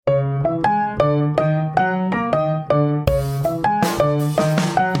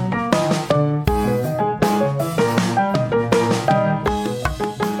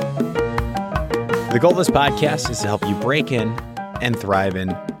goal of this podcast is to help you break in and thrive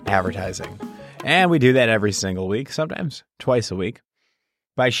in advertising. And we do that every single week, sometimes twice a week,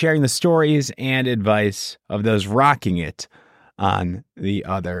 by sharing the stories and advice of those rocking it on the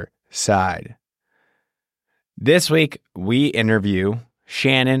other side. This week, we interview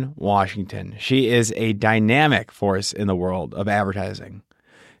Shannon Washington. She is a dynamic force in the world of advertising.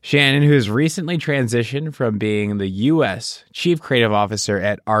 Shannon, who has recently transitioned from being the U.S. Chief Creative Officer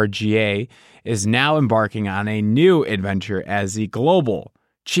at R.G.A., is now embarking on a new adventure as the Global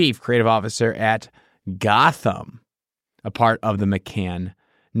Chief Creative Officer at Gotham, a part of the McCann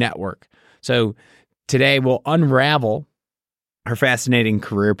network. So today we'll unravel her fascinating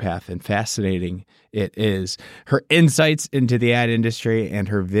career path, and fascinating it is, her insights into the ad industry, and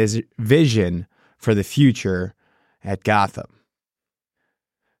her vision for the future at Gotham.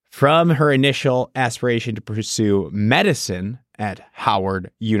 From her initial aspiration to pursue medicine at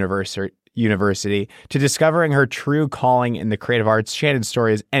Howard University to discovering her true calling in the creative arts, Shannon's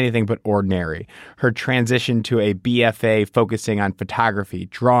story is anything but ordinary. Her transition to a BFA focusing on photography,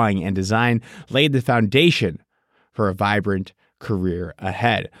 drawing, and design laid the foundation for a vibrant career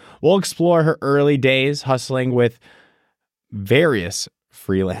ahead. We'll explore her early days hustling with various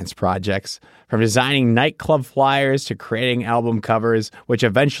freelance projects, from designing nightclub flyers to creating album covers, which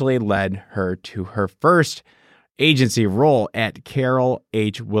eventually led her to her first agency role at Carroll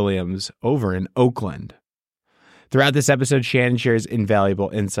H. Williams over in Oakland. Throughout this episode, Shannon shares invaluable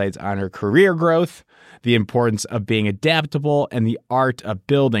insights on her career growth, the importance of being adaptable, and the art of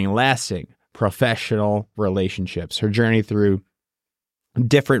building lasting professional relationships. Her journey through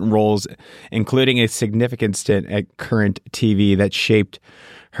different roles, including a significant stint at Current TV that shaped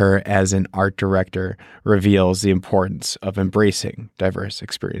her as an art director, reveals the importance of embracing diverse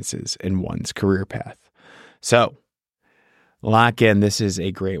experiences in one's career path. So, lock in. This is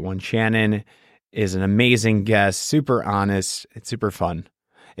a great one. Shannon is an amazing guest, super honest, it's super fun.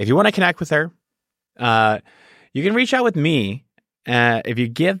 If you want to connect with her, you can reach out with me. If you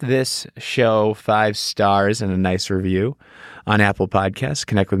give this show 5 stars and a nice review on Apple Podcasts,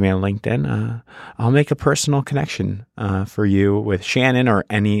 connect with me on LinkedIn. I'll make a personal connection for you with Shannon or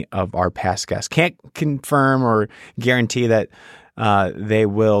any of our past guests. Can't confirm or guarantee that they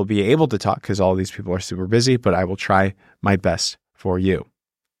will be able to talk because all these people are super busy, but I will try my best for you.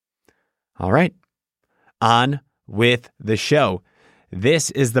 All right, on with the show. This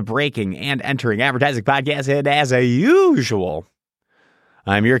is the Breaking and Entering Advertising Podcast, and as usual,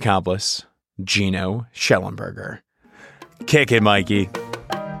 I'm your accomplice, Gino Schellenberger. Kick it, Mikey.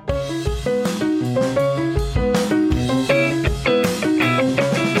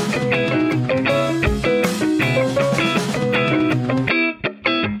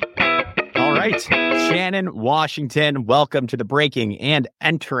 All right, Shannon Washington, welcome to the Breaking and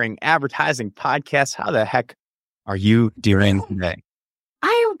Entering Advertising Podcast. How the heck are you doing today?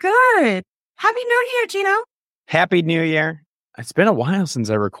 I am good. Happy New Year, Gino. Happy New Year. It's been a while since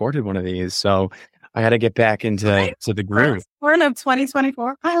I recorded one of these, so I got to get back into the groove. We're in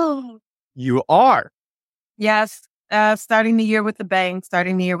 2024. Oh, you are. Yes. Starting the year with a bang.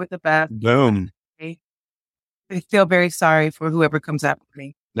 Starting the year with a best. Boom. I feel very sorry for whoever comes after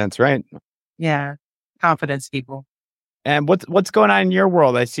me. That's right. Yeah. Confidence, people. And what's going on in your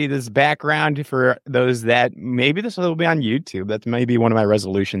world? I see this background for those that maybe this will be on YouTube. That might be one of my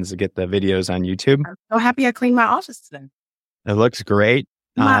resolutions to get the videos on YouTube. I'm so happy I cleaned my office today. It looks great.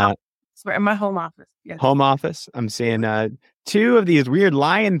 We're in my home office. Yes. Home office. I'm seeing 2 of these weird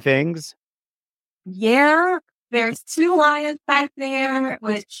lion things. Yeah, there's 2 lions back there,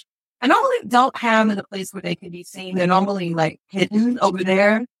 which I normally don't have in a place where they can be seen. They're normally like hidden over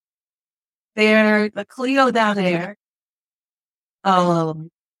there. They're the Cleo down there.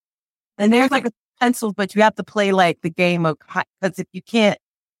 And there's like a pencil, but you have to play like the game of, because if you can't,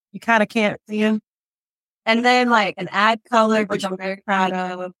 you kind of can't see them. And then like an ad color, which I'm very proud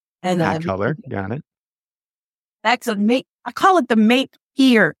of. And ad color, got it. That's a mate. I call it the mate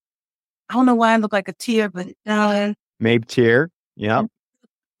tier. I don't know why I look like a tier, but Mape tier. Yep.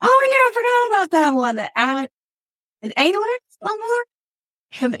 Oh yeah, I forgot about that one. An A-list somewhere.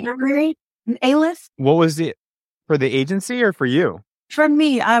 An A-list. What was it for the agency or for you? For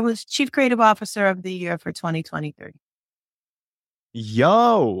me, I was Chief Creative Officer of the Year for 2023.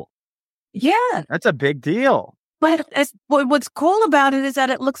 Yo. Yeah. That's a big deal. But what's cool about it is that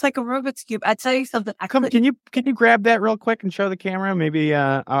it looks like a Rubik's Cube. I tell you something. Can you grab that real quick and show the camera? Maybe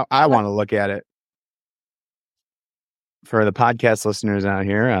I want to look at it. For the podcast listeners out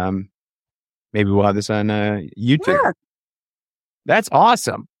here, maybe we'll have this on YouTube. Yeah. That's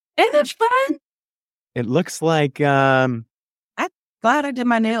awesome. Isn't it fun? It looks like I'm glad I did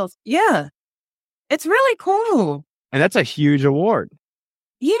my nails. Yeah. It's really cool. And that's a huge award.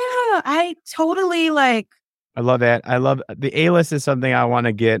 Yeah, I totally like. I love that. I love the A-list is something I want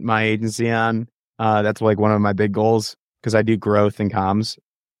to get my agency on. That's like one of my big goals because I do growth and comms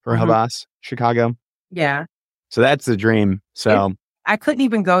for Havas, Chicago. Yeah. So that's the dream. So I couldn't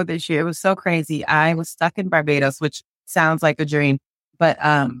even go this year. It was so crazy. I was stuck in Barbados, which sounds like a dream, but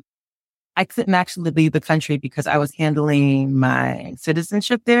I couldn't actually leave the country because I was handling my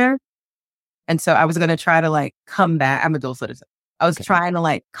citizenship there. And so I was going to try to like come back. I'm a dual citizen. I was trying to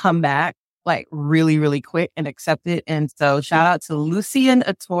like come back like really, really quick and accept it. And so shout out to Lucian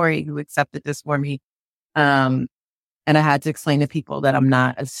Atori who accepted this for me. And I had to explain to people that I'm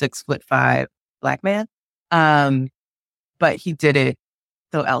not a 6'5" Black man. But he did it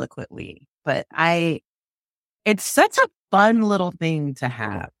so eloquently. But it's such a fun little thing to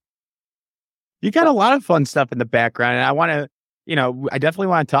have. You got a lot of fun stuff in the background. And I want to, I definitely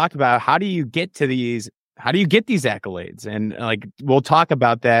want to talk about how do you get these accolades? And like, we'll talk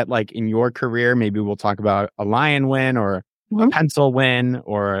about that like in your career. Maybe we'll talk about a Lion win or a Pencil win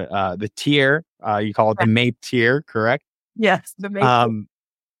or the tier. You call it the MAPE tier, correct? Yes, the MAPE.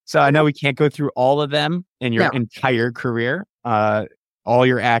 So I know we can't go through all of them in your entire career. All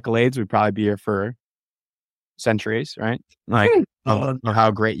your accolades would probably be here for centuries, right? Like of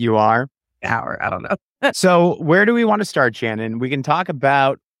how great you are. I don't know. So where do we want to start, Shannon? We can talk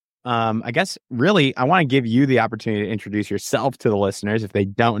about, I guess, really, I want to give you the opportunity to introduce yourself to the listeners. If they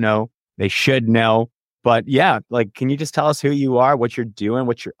don't know, they should know. But yeah, like, can you just tell us who you are, what you're doing,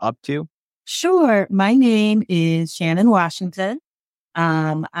 what you're up to? Sure. My name is Shannon Washington.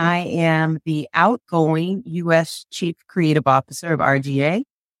 I am the outgoing U.S. Chief Creative Officer of R.G.A.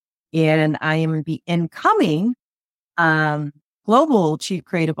 And I am the incoming Global Chief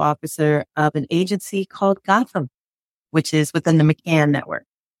Creative Officer of an agency called Gotham, which is within the McCann network.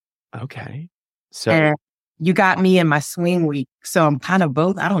 Okay. So and you got me in my swing week. So I'm kind of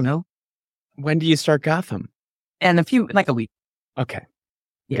both. I don't know. When do you start Gotham? And a week. Okay.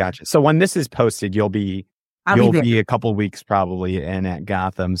 Yeah. Gotcha. So when this is posted, you'll be a couple weeks probably in at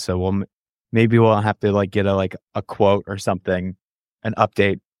Gotham. So we'll have to like get a quote or something, an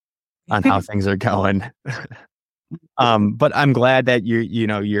update on how things are going. But I'm glad that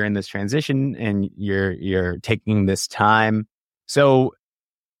you're in this transition and you're taking this time. So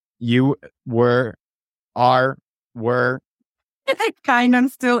you were I kind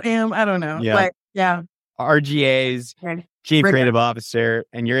of still am. I don't know. Yeah. But yeah. R.G.A.'s Chief Creative Officer,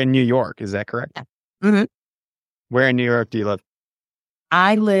 and you're in New York. Is that correct? Yeah. Mm-hmm. Where in New York do you live?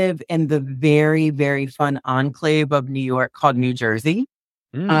 I live in the very, very fun enclave of New York called New Jersey.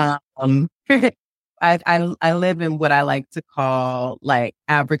 I live in what I like to call like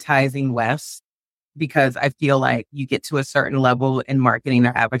advertising West, because I feel like you get to a certain level in marketing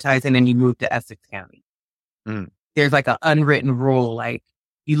or advertising and you move to Essex County. There's like an unwritten rule. Like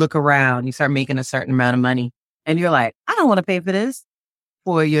you look around, you start making a certain amount of money and you're like, I don't want to pay for this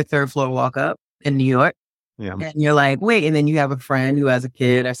for your third floor walk up in New York. Yeah. And you're like, wait. And then you have a friend who has a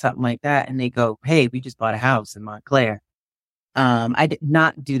kid or something like that. And they go, hey, we just bought a house in Montclair. I did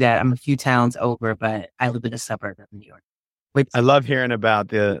not do that. I'm a few towns over, but I live in a suburb of New York. I love hearing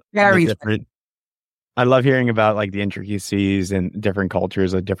about I love hearing about like the intricacies and different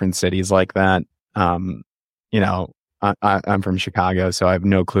cultures of different cities like that. I'm from Chicago, so I have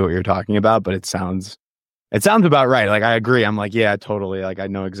no clue what you're talking about, but it sounds about right. Like I agree. I'm like, yeah, totally. Like I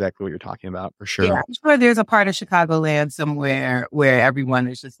know exactly what you're talking about for sure. Yeah, I'm sure there's a part of Chicagoland somewhere where everyone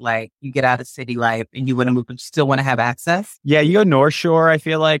is just like, you get out of city life and you want to move, but you still want to have access. Yeah, you go North Shore, I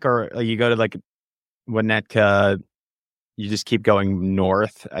feel like, or you go to like Winnetka. You just keep going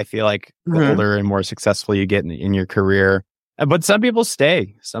north. I feel like the older and more successful you get in your career. But some people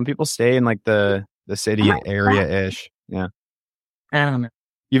stay. Some people stay in like the city area-ish. Yeah. I don't know.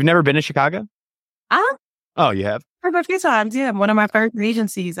 You've never been to Chicago? Oh, you have? A few times, yeah. One of my first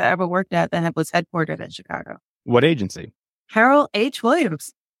agencies I ever worked at that was headquartered in Chicago. What agency? Harold H.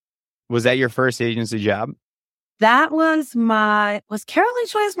 Williams. Was that your first agency job? That was Carol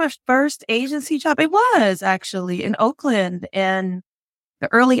H. Williams my first agency job? It was actually in Oakland in the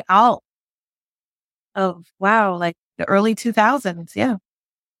early like the early 2000s. Yeah.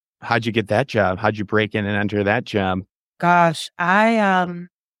 How'd you get that job? How'd you break in and enter that job? Gosh,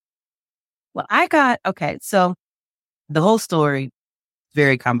 so the whole story is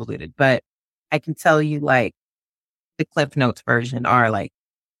very convoluted, but I can tell you like the Cliff Notes version or like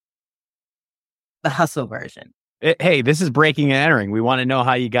the hustle version. Hey, this is breaking and entering. We want to know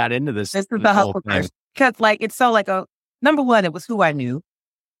how you got into this. This is the hustle version. Because like, it's so like number one, it was who I knew.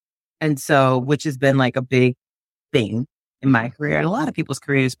 And so, which has been like a big thing in my career and a lot of people's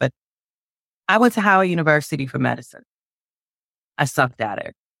careers, but I went to Howard University for medicine. I sucked at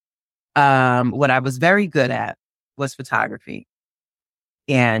it. What I was very good at was photography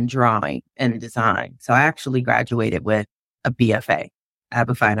and drawing and design. So I actually graduated with a BFA. I have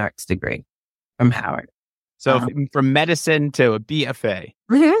a fine arts degree from Howard. So from medicine to a BFA.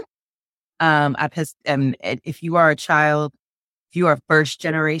 And if you are a child, if you are a first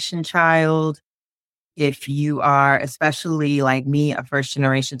generation child, if you are, especially like me, a first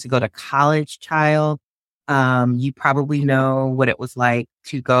generation to go to college child, you probably know what it was like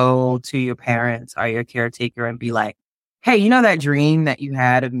to go to your parents or your caretaker and be like, hey, you know that dream that you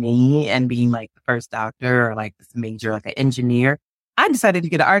had of me and being like the first doctor or like this major, like an engineer? I decided to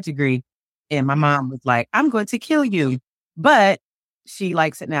get an art degree. And my mom was like, I'm going to kill you. But she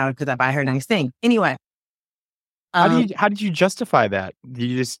likes it now because I buy her nice things. Anyway. How did you justify that?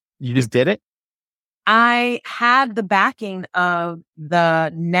 You just did it? I had the backing of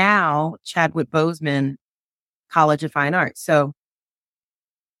the now Chadwick Boseman College of Fine Arts. So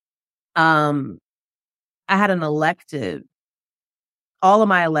I had an elective. All of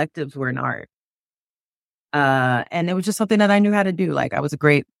my electives were in art. And it was just something that I knew how to do. Like I was a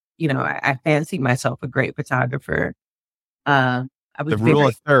great, I fancied myself a great photographer. I was the rule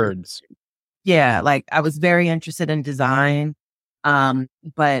of thirds. Yeah, like I was very interested in design.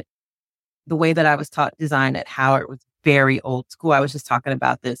 But the way that I was taught design at Howard was very old school. I was just talking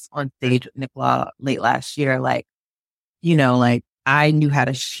about this on stage with Nicola late last year. Like, like I knew how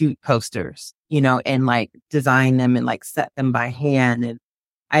to shoot posters, and like design them and like set them by hand. And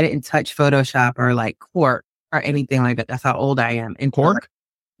I didn't touch Photoshop or like Quark or anything like that. That's how old I am. And Quark?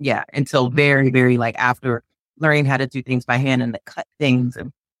 Yeah. Until very, very like after learning how to do things by hand and to cut things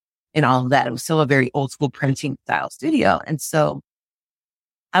and all of that. It was still a very old school printing style studio. And so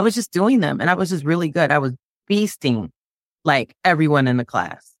I was just doing them and I was just really good. I was beasting like everyone in the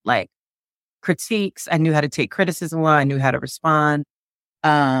class, like critiques. I knew how to take criticism well. I knew how to respond.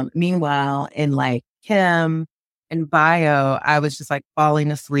 Meanwhile, in like chem and bio, I was just like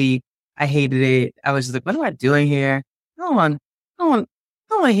falling asleep. I hated it. I was just like, what am I doing here? I don't want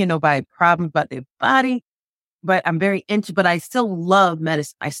to hear nobody problems about their body. But I'm very into, but I still love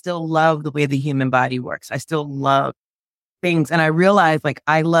medicine. I still love the way the human body works. I still love things. And I realized like,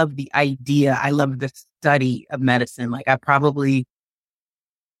 I love the idea. I love the study of medicine. Like I probably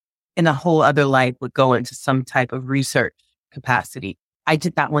in a whole other life would go into some type of research capacity. I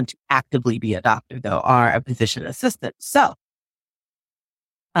did not want to actively be a doctor though, or a physician assistant. So,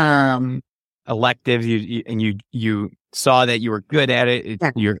 electives, you saw that you were good at it.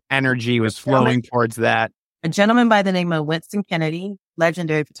 Your energy was flowing towards that. A gentleman by the name of Winston Kennedy,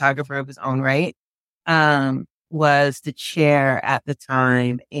 legendary photographer of his own right, was the chair at the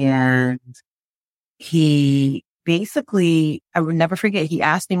time. And he basically, I would never forget, he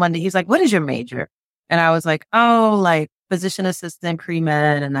asked me one day, he's like, what is your major? And I was like, oh, like physician assistant,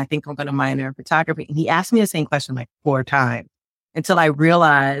 pre-med, and I think I'm going to minor in photography. And he asked me the same question like 4 times until I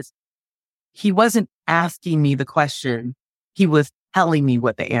realized he wasn't asking me the question. He was telling me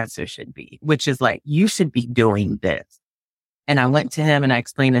what the answer should be, which is like, you should be doing this. And I went to him and I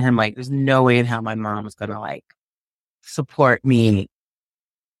explained to him, like, there's no way in hell my mom was going to like support me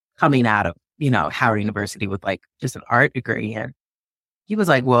coming out of, Howard University with like just an art degree. And he was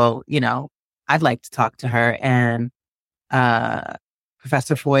like, well, I'd like to talk to her. And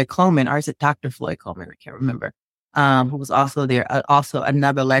Professor Floyd Coleman, or is it Dr. Floyd Coleman? I can't remember. Who was also there, also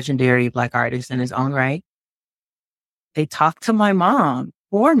another legendary Black artist in his own right. They talked to my mom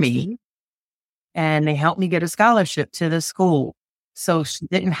for me and they helped me get a scholarship to the school. So she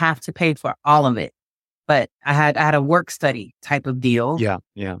didn't have to pay for all of it, but I had a work study type of deal. Yeah.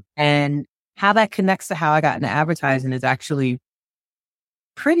 Yeah. And how that connects to how I got into advertising is actually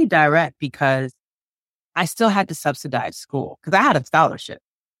pretty direct because I still had to subsidize school because I had a scholarship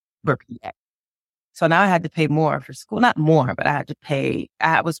for PA. So now I had to pay more for school, not more, but I had to pay.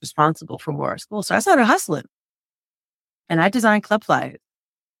 I was responsible for more school. So I started hustling. And I designed club flyers.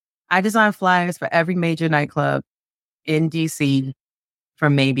 I designed flyers for every major nightclub in DC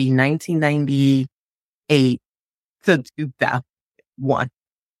from maybe 1998 to 2001.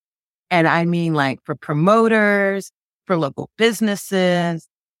 And I mean like for promoters, for local businesses.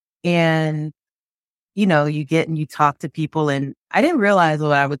 And, you get and you talk to people. And I didn't realize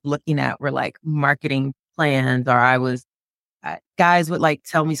what I was looking at were like marketing plans, or guys would like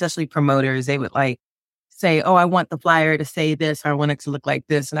tell me, especially promoters, they would like, say, oh, I want the flyer to say this, or I want it to look like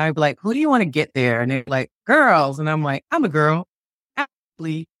this. And I'd be like, who do you want to get there? And they're like, girls. And I'm like, I'm a girl.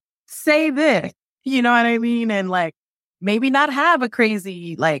 Absolutely. Say this. You know what I mean? And like, maybe not have a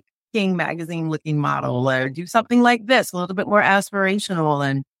crazy, like King magazine looking model, or do something like this, a little bit more aspirational.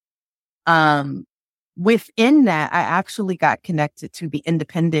 And Within that, I actually got connected to the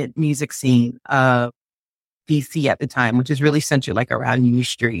independent music scene of DC at the time, which is really centered like around U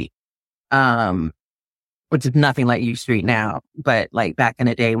Street, which is nothing like U Street now, but like back in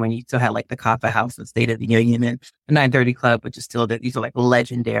the day when you still had like the Coffee House and State of the Union and the 930 Club, which is still, these are like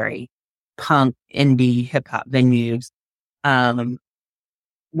legendary punk, indie, hip hop venues.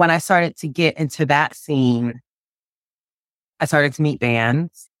 When I started to get into that scene, I started to meet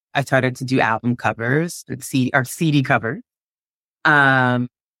bands. I started to do album covers or CD covers. I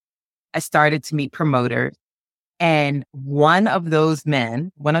started to meet promoters. And one of those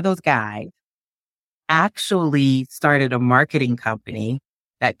guys, actually started a marketing company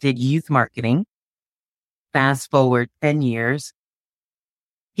that did youth marketing. Fast forward 10 years,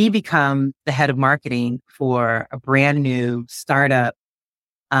 he becomes the head of marketing for a brand new startup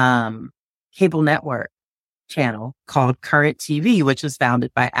cable network channel called Current TV, which was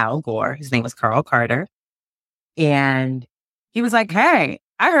founded by Al Gore. His name was Carl Carter. And he was like, hey,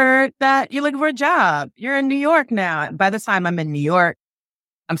 I heard that you're looking for a job. You're in New York now. By the time I'm in New York,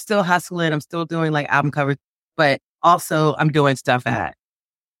 I'm still hustling. I'm still doing like album covers, but also I'm doing stuff at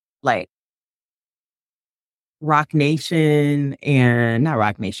like Rockefeller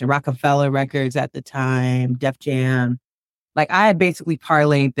Records at the time, Def Jam. Like I had basically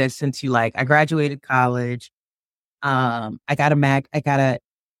parlayed this into like, I graduated college. I got a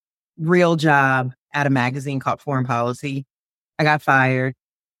real job at a magazine called Foreign Policy. I got fired.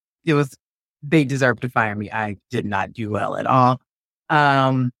 They deserved to fire me. I did not do well at all.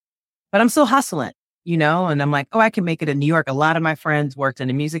 But I'm still hustling, and I'm like, oh, I can make it in New York. A lot of my friends worked in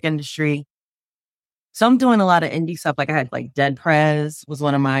the music industry. So I'm doing a lot of indie stuff. Like I had like Dead Prez was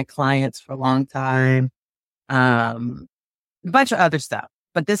one of my clients for a long time. A bunch of other stuff.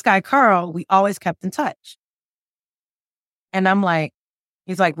 But this guy, Carl, we always kept in touch. And I'm like,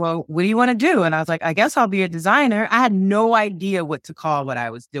 he's like, well, what do you want to do? And I was like, I guess I'll be a designer. I had no idea what to call what I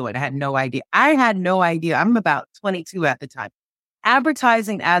was doing. I had no idea. I'm about 22 at the time.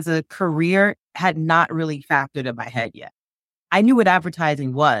 Advertising as a career had not really factored in my head yet. I knew what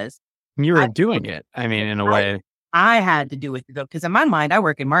advertising was. You were doing it. I mean, in a way. I had to do it though, because in my mind, I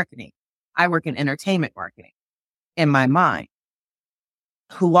work in marketing. I work in entertainment marketing in my mind.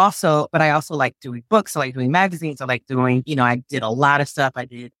 But I also like doing books. I like doing magazines. I like doing, I did a lot of stuff. I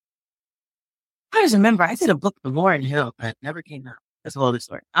just remember I did a book for Lauryn Hill, but it never came out. That's a whole other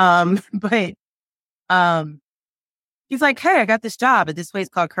story. He's like, hey, I got this job at this place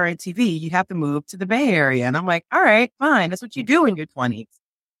called Current TV. You have to move to the Bay Area. And I'm like, all right, fine. That's what you do in your 20s.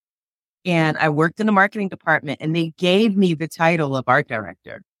 And I worked in the marketing department and they gave me the title of art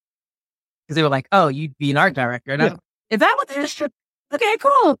director. Because they were like, oh, you'd be an art director. And is that what this is? Okay,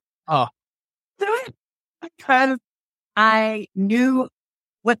 cool. Oh, because I knew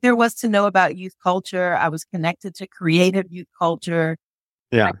what there was to know about youth culture. I was connected to creative youth culture.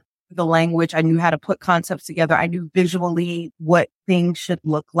 Yeah. The language, I knew how to put concepts together. I knew visually what things should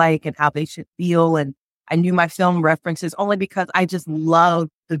look like and how they should feel. And I knew my film references only because I just love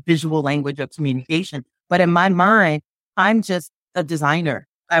the visual language of communication. But in my mind, I'm just a designer.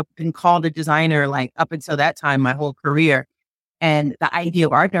 I've been called a designer like up until that time, my whole career. And the idea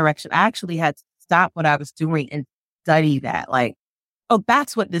of art direction, I actually had to stop what I was doing and study that. Like, oh,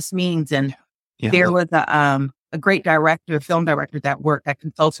 that's what this means. And there was a great film director that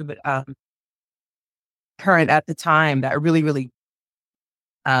consulted with Current at the time that really, really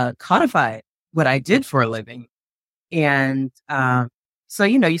codified what I did for a living. And so,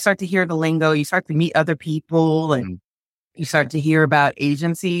 you start to hear the lingo, you start to meet other people and you start to hear about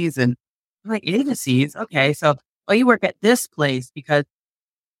agencies and like agencies. Okay. So, you work at this place because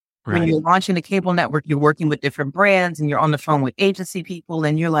when you're launching a cable network, you're working with different brands and you're on the phone with agency people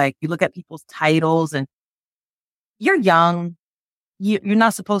and you're like, you look at people's titles and you're young. You're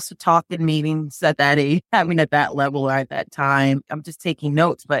not supposed to talk in meetings at that age. I mean, at that level or at that time. I'm just taking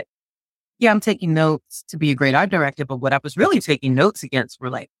notes, but I'm taking notes to be a great art director. But what I was really taking notes against were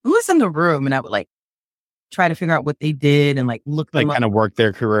like, who is in the room? And I would like try to figure out what they did and like look them like kind of work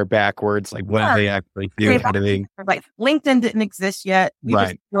their career backwards. Like what do they actually do? How do they? Like LinkedIn didn't exist yet. We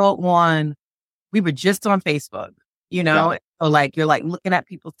just built one. We were just on Facebook, So like you're like looking at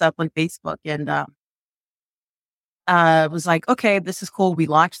people's stuff on Facebook and was like, okay, this is cool. We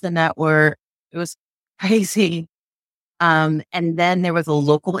launched the network. It was crazy. And then there was a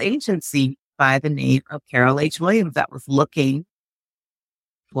local agency by the name of Carol H. Williams that was looking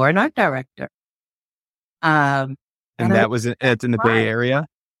for an art director. And it's in the Bay Area?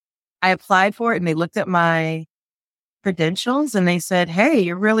 I applied for it and they looked at my credentials and they said, hey,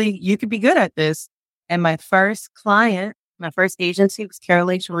 you could be good at this. And my first client My first agency was Carol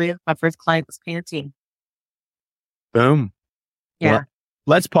H. Williams. My first client was Pantene. Boom. Yeah. Well,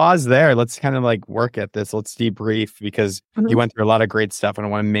 let's pause there. Let's kind of like work at this. Let's debrief because you went through a lot of great stuff and I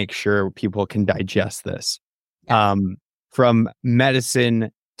want to make sure people can digest this. Yeah. From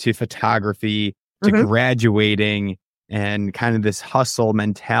medicine to photography to graduating and kind of this hustle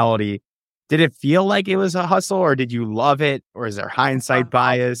mentality. Did it feel like it was a hustle or did you love it? Or is there hindsight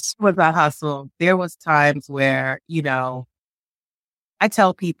bias? It was a hustle. There was times where, I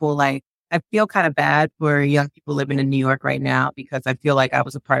tell people like, I feel kind of bad for young people living in New York right now because I feel like I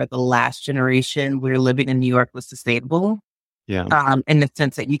was a part of the last generation where living in New York was sustainable. Yeah. In the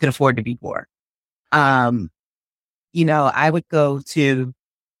sense that you could afford to be poor. I would go to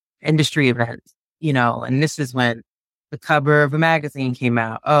industry events, and this is when the cover of a magazine came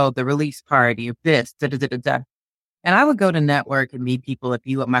out. Oh, the release party of this, da da da da da. And I would go to network and meet people and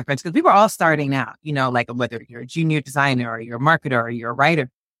be with my friends because we were all starting out, like whether you're a junior designer or you're a marketer or you're a writer,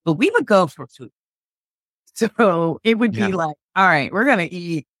 but we would go for food. So it would be like, all right, we're going to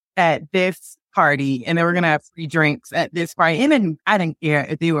eat at this party and then we're going to have free drinks at this party. And then I didn't care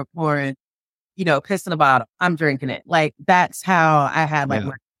if they were pouring, piss in a bottle. I'm drinking it. Like that's how I had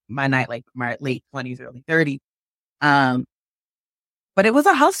my night, like my late 20s, early 30s. But it was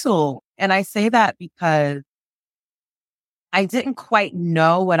a hustle. And I say that because I didn't quite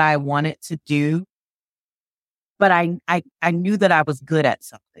know what I wanted to do, but I knew that I was good at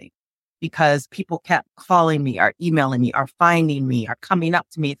something because people kept calling me or emailing me or finding me or coming up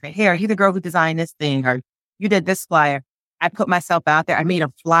to me and saying, hey, are you the girl who designed this thing? Or you did this flyer. I put myself out there. I made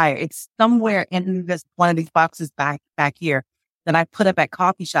a flyer. It's somewhere in this one of these boxes back here that I put up at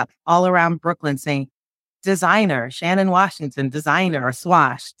coffee shops all around Brooklyn saying, designer, Shannon Washington, designer, or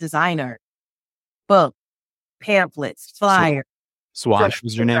Swash, designer, book, pamphlets, flyer. Swash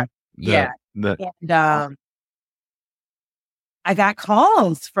was your name? And I got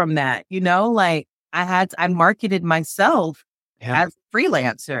calls from that, like I marketed myself as a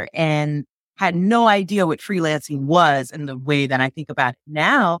freelancer and had no idea what freelancing was in the way that I think about it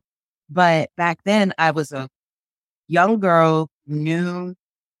now. But back then I was a young girl, knew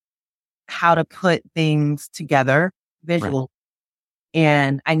how to put things together, visual,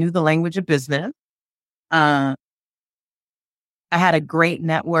 and I knew the language of business. I had a great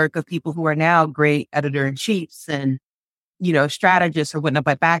network of people who are now great editor-in-chiefs and, strategists or whatnot.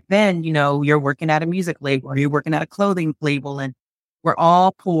 But back then, you're working at a music label or you're working at a clothing label and we're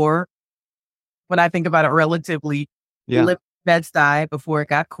all poor. When I think about it relatively, we lived in Bed-Stuy before it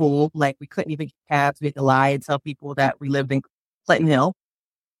got cool. Like we couldn't even get cabs. We had to lie and tell people that we lived in Clinton Hill,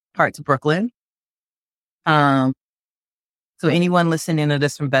 parts of Brooklyn. So anyone listening to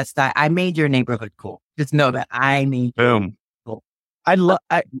this from Bed-Stuy, I made your neighborhood cool. Just know that I made Boom. Cool. I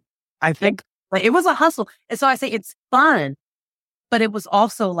think like it was a hustle. And so I say it's fun, but it was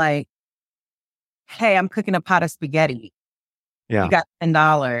also like, hey, I'm cooking a pot of spaghetti. Yeah. You got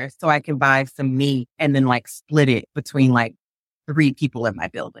 $10 so I can buy some meat and then like split it between like 3 people in my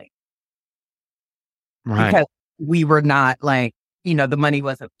building. Right. Because we were not like, the money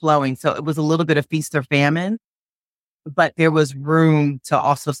wasn't flowing. So it was a little bit of feast or famine, but there was room to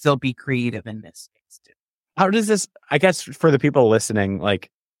also still be creative in this space too. How does this, I guess for the people listening, like,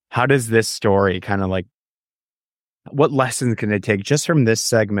 how does this story kind of like, what lessons can they take just from this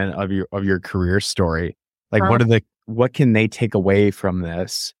segment of your career story? Like, what can they take away from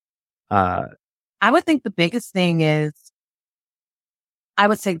this? I would think the biggest thing is, I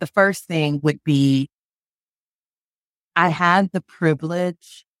would say the first thing would be, I had the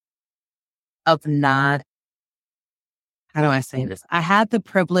privilege of not, how do I say this? I had the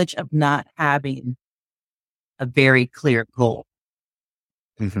privilege of not having a very clear goal.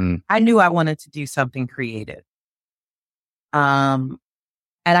 I knew I wanted to do something creative. And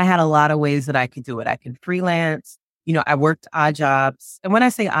I had a lot of ways that I could do it. I could freelance. I worked odd jobs. And when I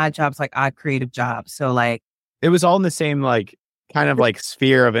say odd jobs, like odd creative jobs. So like. It was all in the same, like, kind of like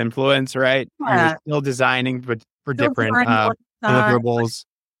sphere of influence, right? Yeah. You were still designing, but for different deliverables.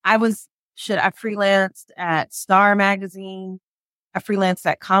 I freelanced at Star Magazine. I freelanced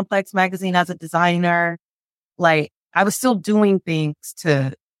at Complex Magazine as a designer. Like I was still doing things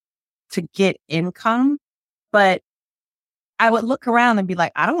to get income, but I would look around and be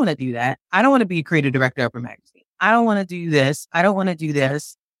like, I don't want to do that. I don't want to be a creative director of a magazine. I don't want to do this. I don't want to do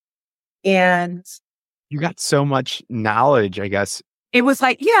this. And you got so much knowledge, I guess. It was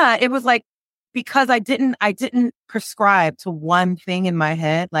like, because I didn't prescribe to one thing in my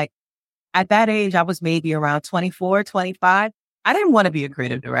head. Like at that age, I was maybe around 24, 25. I didn't want to be a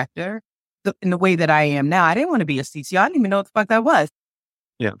creative director in the way that I am now. I didn't want to be a CCO. I didn't even know what the fuck that was.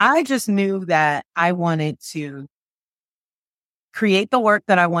 Yeah. I just knew that I wanted to create the work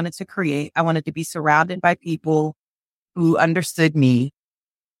that I wanted to create. I wanted to be surrounded by people who understood me.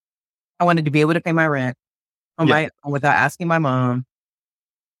 I wanted to be able to pay my rent on my own without asking my mom.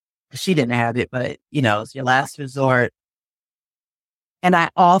 She didn't have it, but it's your last resort. And I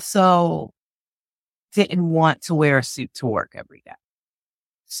also didn't want to wear a suit to work every day.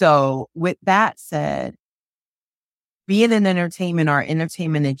 So with that said, being in entertainment or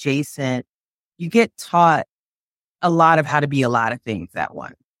entertainment adjacent, you get taught a lot of how to be a lot of things at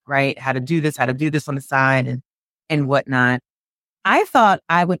once, right? How to do this on the side and whatnot. I thought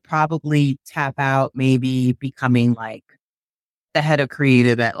I would probably tap out, maybe becoming like the head of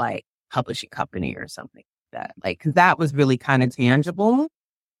creative at like publishing company or something like that. Like, cause that was really kind of tangible.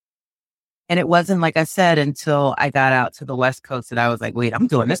 And it wasn't, like I said, until I got out to the West Coast that I was like, wait, I'm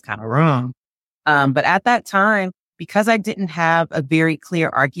doing this kind of wrong. But at that time, because I didn't have a very clear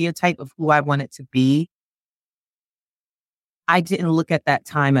archetype of who I wanted to be, I didn't look at that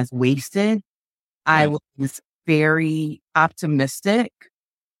time as wasted. I was very optimistic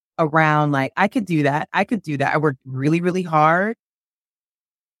around like, I could do that. I worked really, really hard,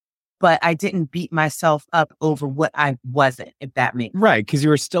 but I didn't beat myself up over what I wasn't, if that makes sense. Right, because you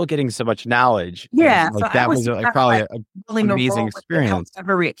were still getting so much knowledge. Yeah. Like so that was probably an amazing experience.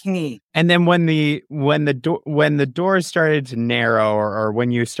 However it came. And then when the doors started to narrow, or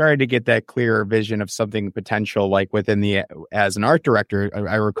when you started to get that clearer vision of something potential, like as an art director,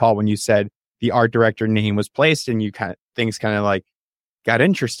 I recall when you said the art director name was placed, and things kind of like got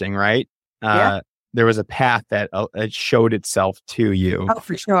interesting, right? There was a path that it showed itself to you. Oh,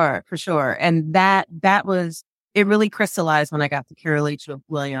 for sure. And that was, it really crystallized when I got to Carol H.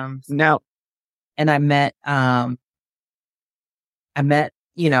 Williams. Now, and I met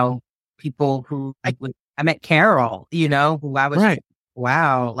people who I met Carol, who I was right.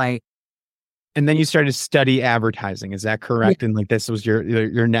 Wow, like. And then you started to study advertising. Is that correct? Yeah. And like this was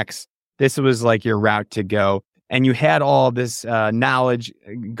your next. This was like your route to go. And you had all this knowledge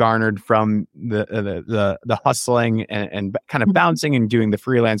garnered from the hustling and kind of bouncing and doing the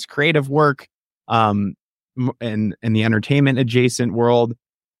freelance creative work, and the entertainment adjacent world.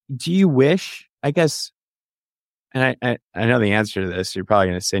 Do you wish, I guess, and I know the answer to this, you're probably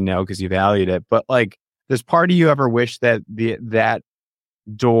going to say no because you valued it, but like, does part of you ever wish that that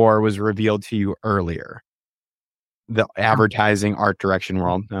door was revealed to you earlier? The advertising art direction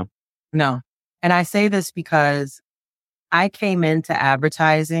world? No. And I say this because I came into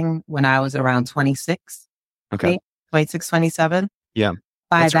advertising when I was around 26. Okay. 26, 27. Yeah.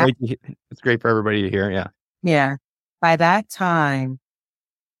 That's great for everybody to hear. Yeah. Yeah. By that time,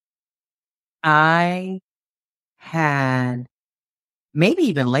 I had, maybe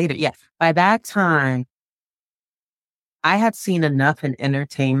even later. Yeah. By that time, I had seen enough in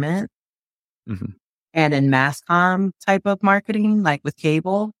entertainment and in mass comm type of marketing, like with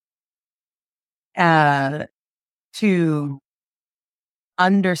cable, to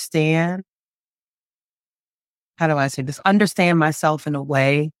understand, how do I say this? Understand myself in a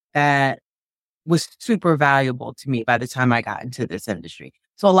way that was super valuable to me by the time I got into this industry.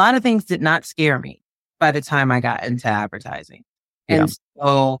 So a lot of things did not scare me by the time I got into advertising. And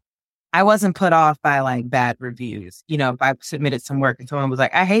so I wasn't put off by like bad reviews. If I submitted some work and someone was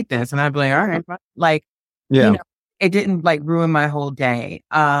like, I hate this. And I'd be like, all right, like, it didn't like ruin my whole day.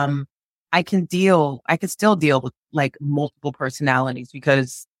 I can still deal with like multiple personalities,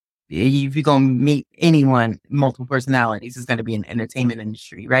 because if you're going to meet anyone, multiple personalities is going to be in the entertainment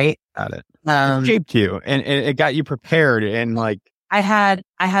industry, right? Got it. It shaped you and it got you prepared. And like, I had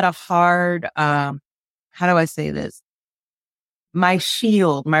a hard, how do I say this? My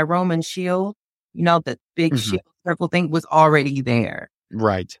shield, my Roman shield, the big shield circle thing was already there.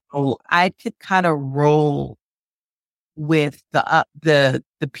 Right. So I could kind of roll with the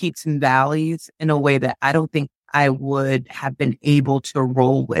peaks and valleys in a way that I don't think I would have been able to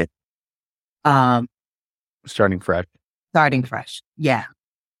roll with. Starting fresh. Yeah.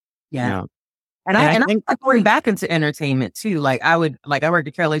 And I think going back into entertainment too. Like I worked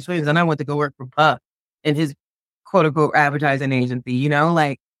at Carol H. Williams and I went to go work for Puff in his quote unquote advertising agency,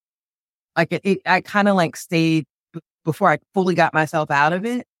 I kind of like stayed before I fully got myself out of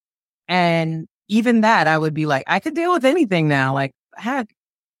it. And even that, I would be like, I could deal with anything now. Like I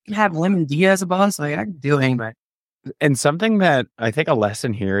have Lemon D as a boss. Like I can do anything. And something that I think a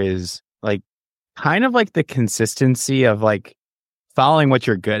lesson here is like kind of like the consistency of like following what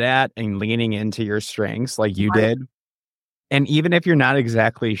you're good at and leaning into your strengths like you did. And even if you're not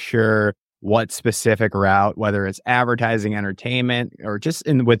exactly sure what specific route, whether it's advertising, entertainment, or just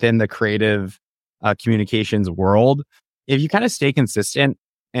within the creative communications world, if you kind of stay consistent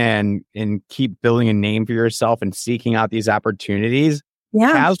and keep building a name for yourself and seeking out these opportunities,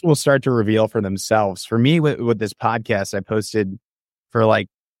 Yeah. paths will start to reveal for themselves. For me, with this podcast, I posted for like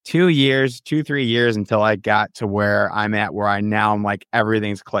 3 years until I got to where I'm at, where I'm like,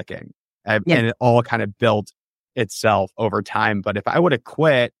 everything's clicking. And it all kind of built itself over time. But if I would have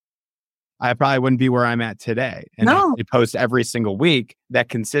quit, I probably wouldn't be where I'm at today. And I post every single week. That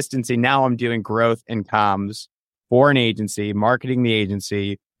consistency. Now I'm doing growth in comms for an agency, marketing the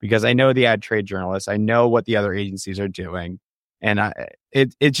agency, because I know the ad trade journalists. I know what the other agencies are doing. And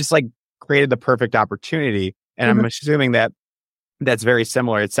it just like created the perfect opportunity. And I'm assuming that that's very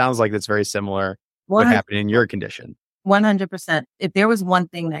similar. It sounds like that's very similar what happened in your condition. 100%. If there was one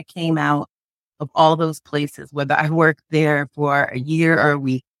thing that came out of all those places, whether I worked there for a year or a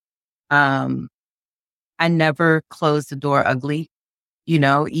week, I never closed the door ugly.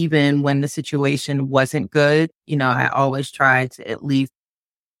 Even when the situation wasn't good, I always tried to at least,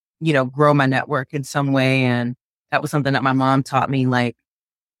 grow my network in some way. And that was something that my mom taught me, like,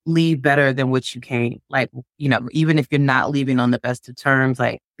 leave better than what you came. Like, even if you're not leaving on the best of terms,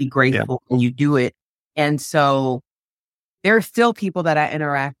 like, be grateful when you do it. And so there are still people that I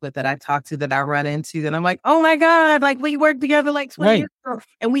interact with, that I talk to, that I run into, that I'm like, oh my God, like, we worked together like 20 years ago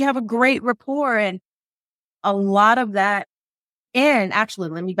and we have a great rapport. And a lot of that, and actually,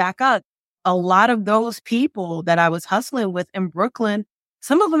 let me back up. A lot of those people that I was hustling with in Brooklyn,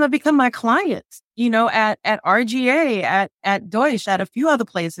 some of them have become my clients, at R.G.A, at Deutsch, at a few other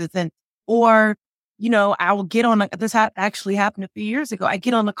places. And, I will get on, this actually happened a few years ago. I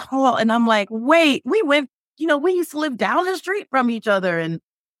get on the call and I'm like, wait, we went, we used to live down the street from each other and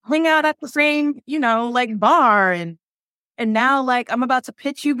hang out at the same, like, bar. And now, like, I'm about to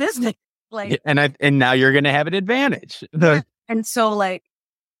pitch you business. Like, and now you're going to have an advantage. And so, like,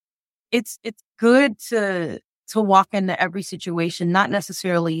 it's good to walk into every situation, not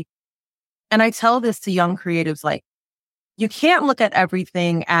necessarily. And I tell this to young creatives, like, you can't look at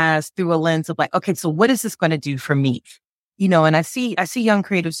everything as through a lens of like, okay, so what is this going to do for me? And I see young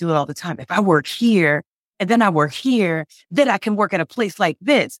creatives do it all the time. If I work here and then I work here, then I can work at a place like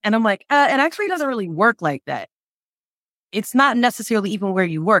this. And I'm like, it actually doesn't really work like that. It's not necessarily even where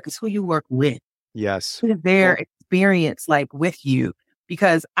you work. It's who you work with. Yes. Their experience, like, with you,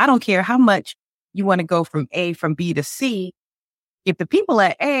 because I don't care how much you want to go from B to C. If the people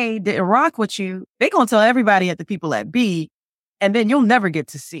at A didn't rock with you, they're going to tell everybody at the people at B, and then you'll never get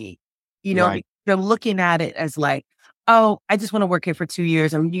to C. They're looking at it as like, oh, I just want to work here for 2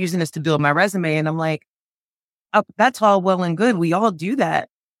 years. I'm using this to build my resume. And I'm like, oh, that's all well and good. We all do that.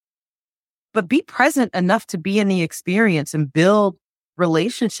 But be present enough to be in the experience and build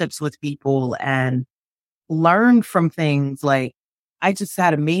relationships with people and learn from things. Like, I just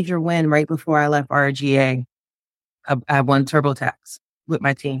had a major win right before I left R.G.A. I won TurboTax with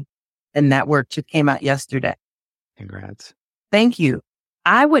my team, and that work just came out yesterday. Congrats. Thank you.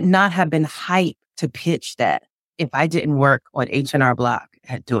 I would not have been hyped to pitch that if I didn't work on H&R Block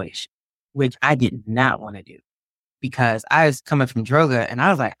at Deutsch, which I did not want to do, because I was coming from Droga, and I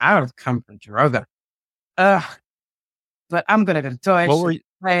was like, I was coming from Droga. But I'm going to go to Deutsch.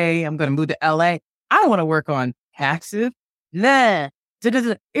 I'm going to move to LA. I don't want to work on taxes. Nah.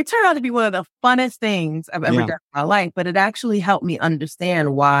 It turned out to be one of the funnest things I've ever done in my life, but it actually helped me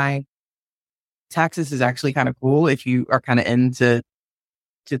understand why taxes is actually kind of cool if you are kind of into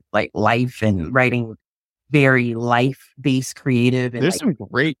just like life and writing very life-based creative. And there's some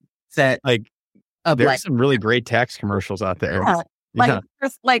great there's some really great tax commercials out there.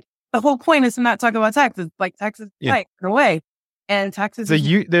 Like the whole point is to not talk about taxes. Like, taxes take it away. And taxes. So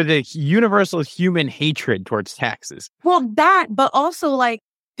there's a universal human hatred towards taxes. Well, but also, like,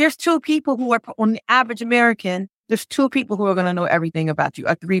 there's two people who are, on the average American, there's two people who are going to know everything about you,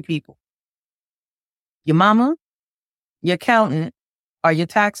 or three people. Your mama, your accountant, or your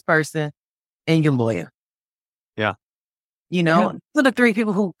tax person, and your lawyer. Yeah. So the three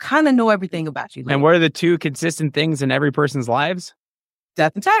people who kind of know everything about you. Like, and what are the two consistent things in every person's lives?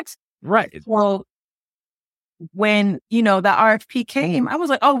 Death and tax. Right. Well, when, the RFP came, I was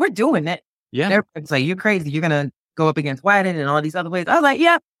like, oh, we're doing it. Yeah. Everybody's like, you're crazy. You're going to go up against Wyden and all these other ways. I was like,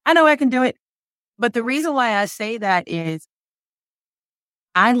 yeah, I know I can do it. But the reason why I say that is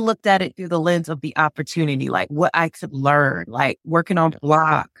I looked at it through the lens of the opportunity, like what I could learn, like working on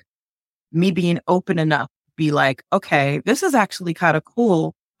Block, me being open enough to be like, okay, this is actually kind of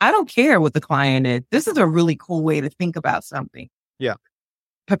cool. I don't care what the client is. This is a really cool way to think about something. Yeah.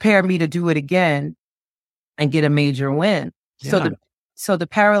 Prepare me to do it again and get a major win. Yeah. So to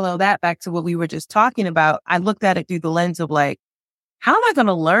parallel that back to what we were just talking about, I looked at it through the lens of like, how am I going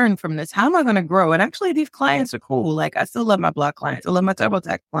to learn from this? How am I going to grow? And actually, these clients are cool. Like, I still love my Block clients. I love my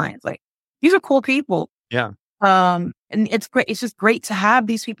TurboTax clients. Like, these are cool people. Yeah. And it's great. It's just great to have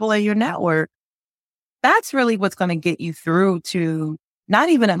these people in your network. That's really what's going to get you through to not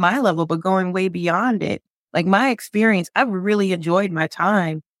even at my level, but going way beyond it. Like, my experience, I've really enjoyed my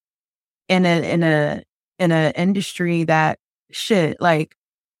time in a industry that like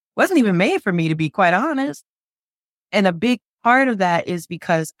wasn't even made for me, to be quite honest. And a big part of that is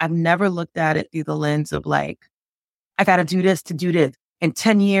because I've never looked at it through the lens of like, I got to do this to do this. In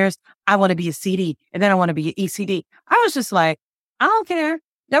 10 years, I want to be a CD and then I want to be an ECD. I was just like, I don't care.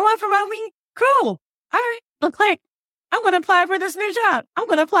 They want to promote me? Cool. All right. Look, like, I'm going to apply for this new job. I'm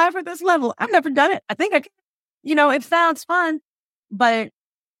going to apply for this level. I've never done it. I think I can. It sounds fun. But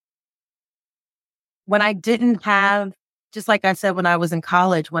when I didn't have, just like I said, when I was in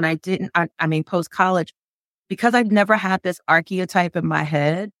college, when I didn't, post-college, because I've never had this archetype in my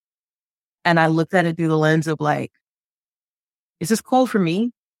head, and I looked at it through the lens of like, is this cool for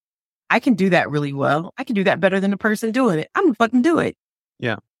me? I can do that really well. I can do that better than the person doing it. I'm gonna fucking do it.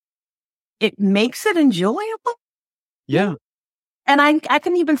 Yeah. It makes it enjoyable. Yeah. And I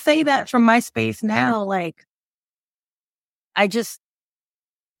can even say that from my space now. Like, do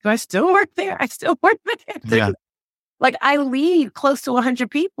I still work there? I still work there. Yeah. Like, I lead close to 100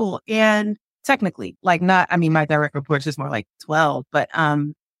 people, and technically, like, my direct reports is more like 12, but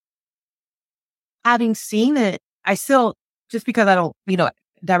having seen it, I still, just because I don't,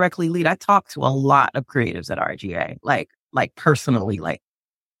 directly lead, I talk to a lot of creatives at R.G.A, like personally, like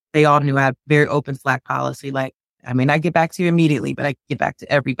they all knew I had very open Slack policy. Like, I get back to you immediately, but I get back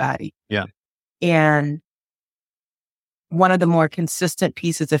to everybody. Yeah. And one of the more consistent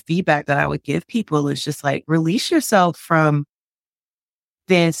pieces of feedback that I would give people is just like, release yourself from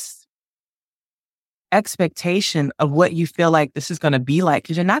this expectation of what you feel like this is going to be like,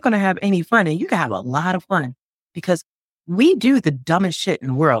 because you're not going to have any fun, and you can have a lot of fun because we do the dumbest shit in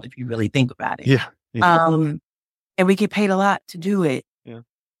the world if you really think about it. Yeah. And we get paid a lot to do it. Yeah.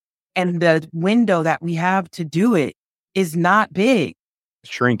 And the window that we have to do it is not big.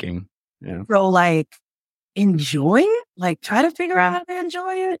 Shrinking. Yeah. So like, enjoy it. Like, try to figure out how to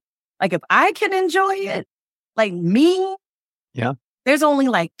enjoy it. Like, if I can enjoy it, like me. Yeah. There's only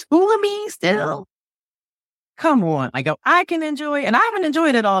like 2 of me still. Come on. Like, if I can enjoy it, and I haven't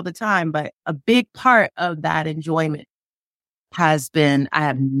enjoyed it all the time, but a big part of that enjoyment has been, I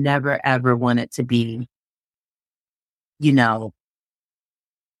have never, ever wanted to be,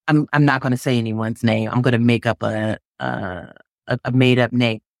 I'm not going to say anyone's name. I'm going to make up a made up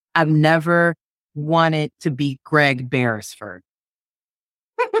name. I've never wanted to be Greg Beresford.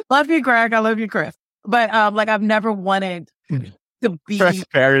 Love you, Greg. I love you, Chris. But I've never wanted to be Chris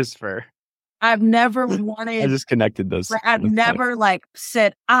Beresford. I've never wanted. I just connected those. I've never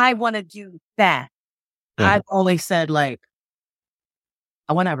said I want to do that. Yeah. I've always said I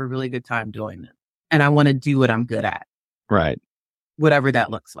want to have a really good time doing it, and I want to do what I'm good at. Right. Whatever that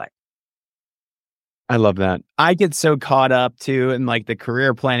looks like. I love that. I get so caught up too in like the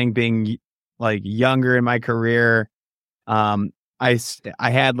career planning, being like younger in my career. I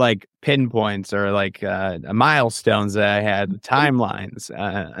had like pinpoints or like milestones that I had, timelines,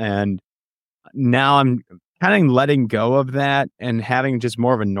 and now I'm kind of letting go of that and having just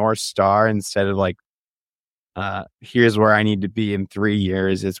more of a North Star instead of like, here's where I need to be in 3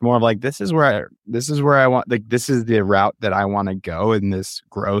 years. It's more of like, this is where I want, like, this is the route that I want to go in this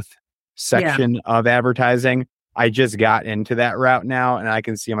growth section of advertising. I just got into that route now, and I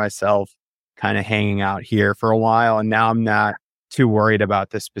can see myself kind of hanging out here for a while. And now I'm not too worried about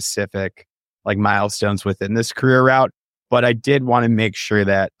the specific like milestones within this career route, but I did want to make sure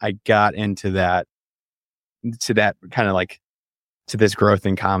that I got into that, to that kind of like, to this growth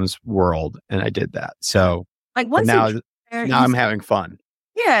in comms world. And I did that. So like, once now I'm having fun.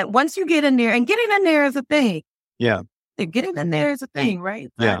 Yeah. Once you get in there, and getting in there is a thing. Yeah. Getting in there is a thing, right?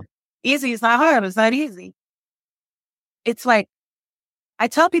 It's yeah. Not easy. It's not hard. It's not easy. It's like, I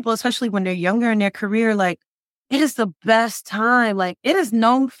tell people, especially when they're younger in their career, like, it is the best time. Like, it is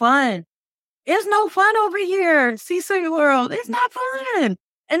no fun. It's no fun over here. C-Suite world. It's not fun.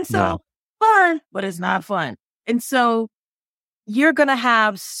 And so fun, but it's not fun. And so you're going to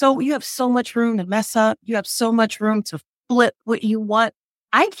have you have so much room to mess up. You have so much room to flip what you want.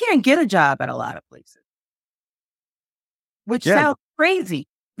 I can't get a job at a lot of places, which sounds crazy,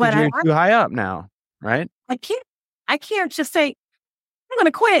 but you're too high up now, right? I can't just say, I'm going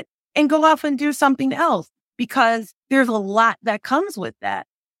to quit and go off and do something else, because there's a lot that comes with that.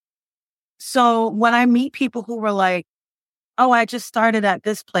 So when I meet people who were like, oh, I just started at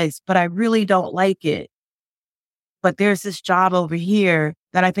this place, but I really don't like it. but there's this job over here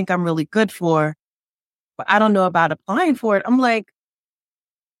that I think I'm really good for, but I don't know about applying for it. I'm like,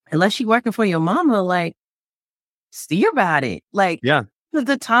 unless you're working for your mama, like, see about it. Like, Yeah.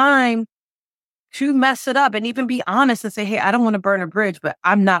 the time to mess it up and even be honest and say, hey, I don't want to burn a bridge, but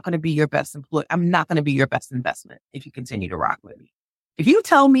I'm not going to be your best employee. I'm not going to be your best investment if you continue to rock with me. If you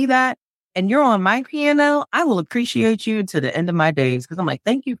tell me that and you're on my P&L, I will appreciate you to the end of my days, because I'm like,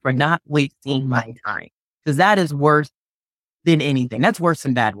 thank you for not wasting my time, because that is worse than anything. That's worse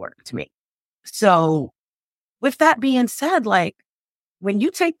than bad work to me. So with that being said, like, when you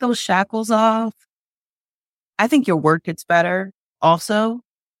take those shackles off, I think your work gets better also,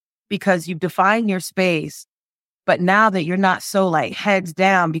 because you've defined your space. But now that you're not so like heads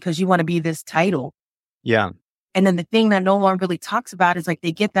down because you want to be this title. Yeah. And then the thing that no one really talks about is like,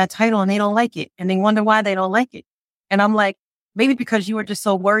 they get that title and they don't like it. And they wonder why they don't like it. And I'm like, maybe because you were just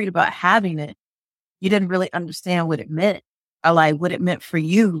so worried about having it, you didn't really understand what it meant, or like what it meant for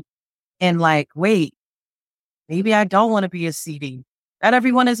you. And like, wait, maybe I don't want to be a CD. Not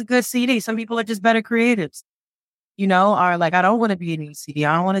everyone is a good CD. Some people are just better creatives, or like, I don't want to be an ECD.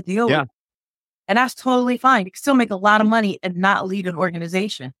 I don't want to deal with it. And that's totally fine. You can still make a lot of money and not lead an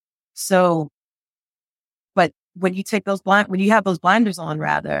organization. So, but when you take when you have those blinders on,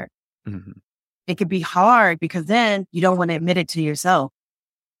 rather, it could be hard, because then you don't want to admit it to yourself.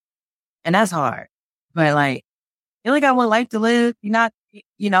 And that's hard. But like, you only got one life to live. You're not,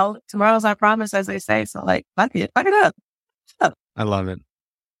 tomorrow's our promise, as they say. So like, fuck it up. I love it.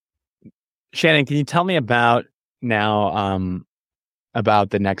 Shannon, can you tell me about now, about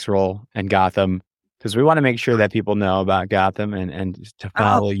the next role in Gotham? Because we want to make sure that people know about Gotham and to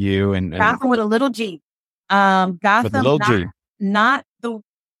follow you. And Gotham with a little G. Gotham, with a little G. Not the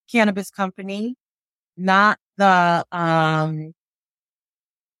cannabis company, not the,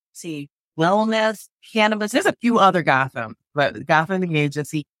 wellness, cannabis. There's a few other Gotham, but Gotham, the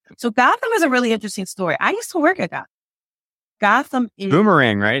agency. So Gotham is a really interesting story. I used to work at Gotham. Gotham is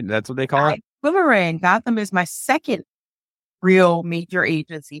Boomerang, right? That's what they call it? Boomerang. Gotham is my second real major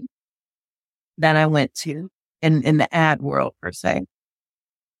agency that I went to in the ad world, per se.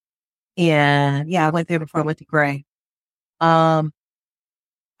 And yeah, I went there before I went to R.G.A.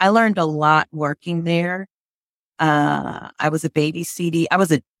 I learned a lot working there. I was a baby CD. I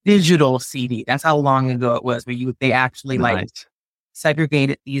was a digital CD. That's how long ago it was, where they actually like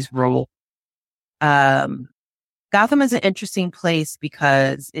segregated these roles. Gotham is an interesting place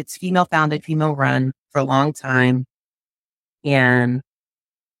because it's female founded, female run for a long time. And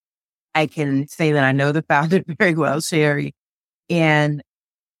I can say that I know the founder very well, Sherry. And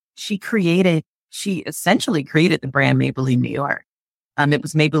she essentially created the brand Maybelline New York. It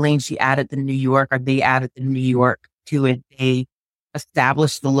was Maybelline. She added the New York, or they added the New York to it. They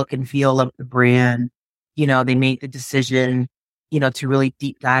established the look and feel of the brand. They made the decision, to really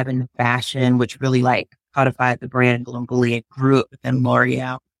deep dive into fashion, which really like codified the brand globally and grew it within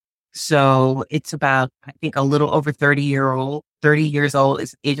L'Oreal. So it's about, I think, a little over 30 years old.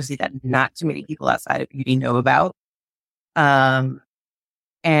 It's an agency that not too many people outside of beauty know about. And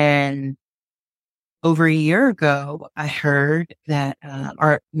over a year ago, I heard that,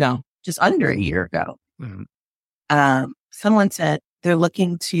 just under a year ago, someone said they're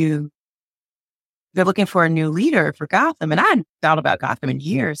looking for a new leader for Gotham. And I hadn't thought about Gotham in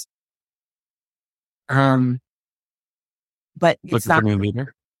years. But it's not for a new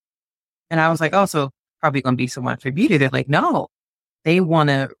leader. And I was like, oh, so probably going to be someone for beauty. They're like, no, they want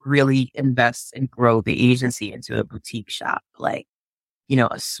to really invest and grow the agency into a boutique shop, like,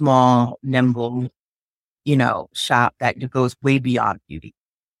 a small, nimble, shop that goes way beyond beauty.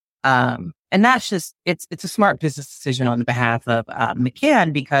 And that's just, it's a smart business decision on the behalf of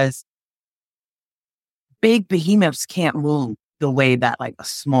McCann, because big behemoths can't move the way that like a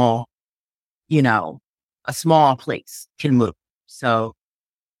small place can move. So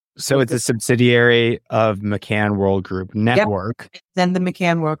it's a subsidiary of McCann World Group Network. Yep. Then the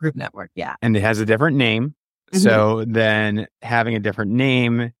McCann World Group Network, yeah. And it has a different name. Mm-hmm. So then having a different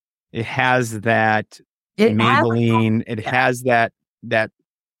name, it has that Maybelline, has that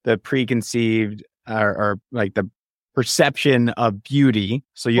the preconceived or like the perception of beauty.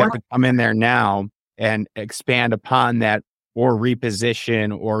 So you have to come in there now and expand upon that, or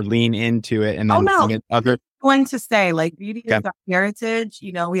reposition or lean into it. And then other going to say like beauty is our heritage.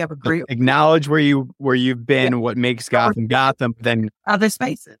 We have a great acknowledge where you've been, what makes Gotham, then other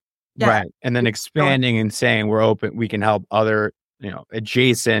spaces. Yeah. Right. And then expanding and saying we're open, we can help other,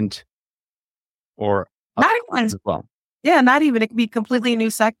 adjacent or not even as well. Yeah, not even. It could be completely new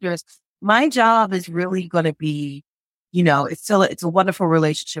sectors. My job is really going to be it's a wonderful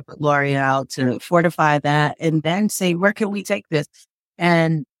relationship with L'Oreal to fortify that and then say, where can we take this?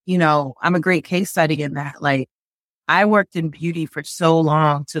 And, I'm a great case study in that. Like, I worked in beauty for so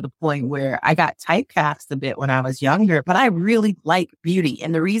long to the point where I got typecast a bit when I was younger, but I really like beauty.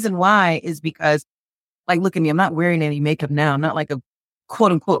 And the reason why is because, like, look at me, I'm not wearing any makeup now. I'm not like a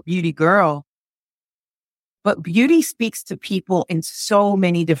quote unquote beauty girl, but beauty speaks to people in so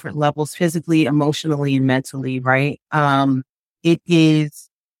many different levels, physically, emotionally, and mentally, right? It is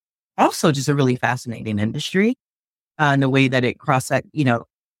also just a really fascinating industry, in the way that it crosses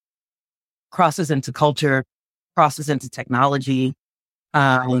into culture, crosses into technology.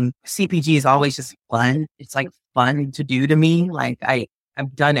 CPG is always just fun. It's like fun to do to me. Like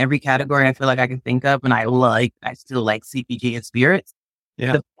I've done every category I feel like I can think of, and I still like CPG and spirits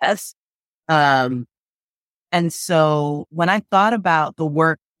the best. And so when I thought about the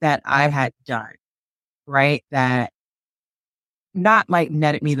work that I had done, right, that not like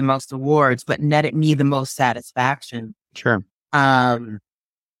netted me the most awards, but netted me the most satisfaction. Sure.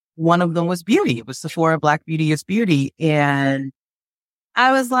 One of them was beauty. It was Sephora Black Beauty is Beauty. And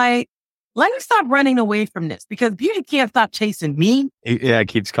I was like, let me stop running away from this because beauty can't stop chasing me. Yeah, it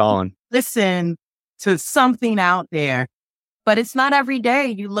keeps calling. Listen to something out there. But it's not every day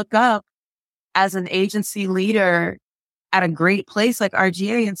you look up as an agency leader at a great place like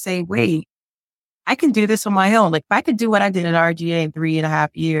R.G.A. and say, wait, I can do this on my own. Like if I could do what I did at R.G.A. in 3.5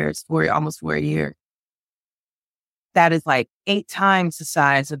 years, almost 4 years, that is like 8 times the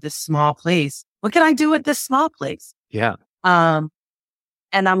size of this small place. What can I do at this small place? Yeah. And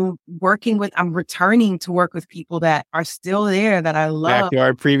I'm returning to work with people that are still there that I love. Back to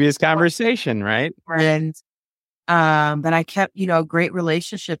our previous conversation, right? And that I kept, great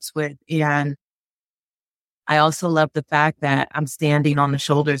relationships with. And I also love the fact that I'm standing on the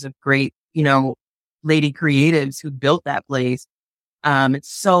shoulders of great, lady creatives who built that place. And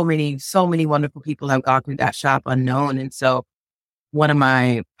so many wonderful people have gone through that shop unknown. And so one of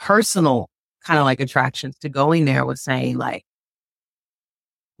my personal kind of like attractions to going there was saying like,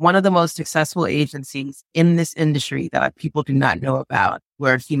 one of the most successful agencies in this industry that people do not know about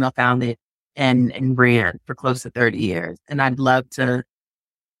were female founded and ran for close to 30 years. And I'd love to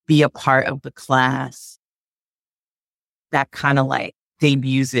be a part of the class that kind of like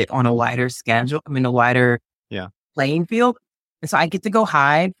debuts it on a wider schedule. a wider playing field. And so I get to go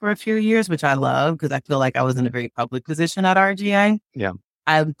hide for a few years, which I love because I feel like I was in a very public position at R.G.A. Yeah.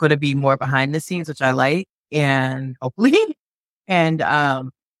 I'm going to be more behind the scenes, which I like, and hopefully,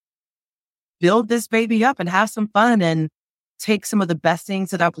 and build this baby up and have some fun and take some of the best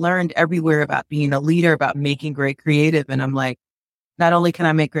things that I've learned everywhere about being a leader, about making great creative. And I'm like, not only can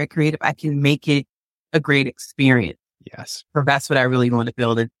I make great creative, I can make it a great experience. Yes. So that's what I really want to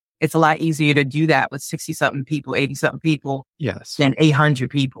build. And it's a lot easier to do that with 60-something people, 80-something people than 800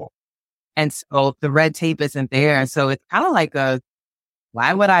 people. And so the red tape isn't there. So it's kind of like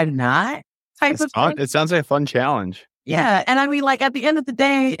why would I not type of thing. It sounds like a fun challenge. Yeah. And like at the end of the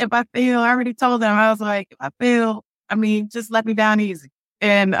day, if I fail, I already told them, I was like, if I fail, just let me down easy.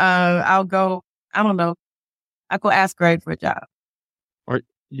 And I'll go, I don't know, I'll go ask Greg for a job. Or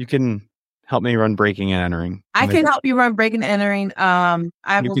you can help me run breaking and entering. I can help you run breaking and entering.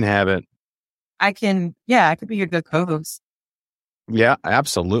 You can have it. I could be your good co-host. Yeah,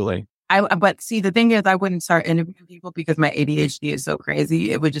 absolutely. But see, the thing is, I wouldn't start interviewing people because my ADHD is so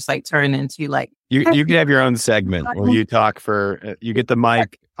crazy. It would just like turn into like you could have your own segment where you talk for you get the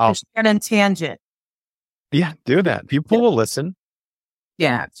mic. I'll get a tangent. Yeah, do that. People will listen.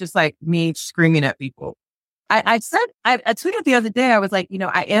 Yeah, it's just like me screaming at people. I tweeted the other day. I was like,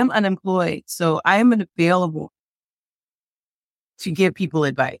 I am unemployed, so I am available to give people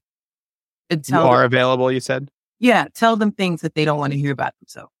advice. You are available. You said. Yeah, tell them things that they don't want to hear about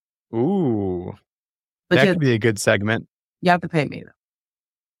themselves. Ooh, but that could be a good segment. You have to pay me though.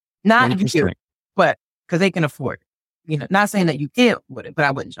 Not you, but because they can afford it. Not saying that you can't afford it, but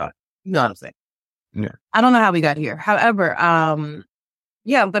I wouldn't charge. You know what I'm saying? Yeah. I don't know how we got here. However, I'm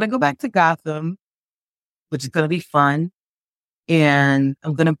gonna go back to Gotham, which is gonna be fun, and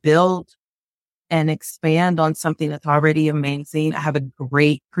I'm gonna build and expand on something that's already amazing. I have a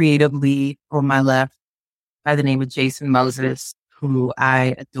great creative lead on my left by the name of Jason Moses, who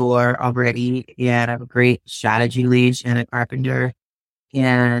I adore already. And I have a great strategy lead, Shannon Carpenter.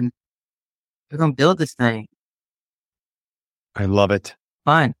 And we're going to build this thing. I love it.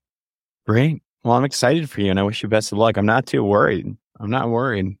 Fun. Great. Well, I'm excited for you and I wish you best of luck. I'm not too worried.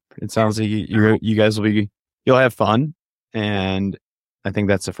 It sounds like you guys you'll have fun. And I think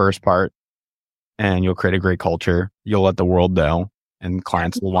that's the first part. And you'll create a great culture. You'll let the world know and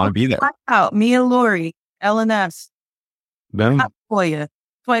clients will want to be there. Wow. Me and Lori, LNS. Boom. Hot for you.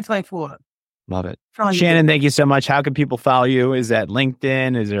 2024. Love it. From Shannon, thank you so much. How can people follow you? Is that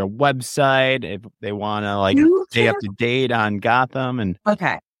LinkedIn? Is there a website if they want to like You stay up can- to date on Gotham and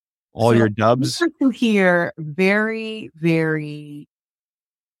Okay. all your dubs? You hear very, very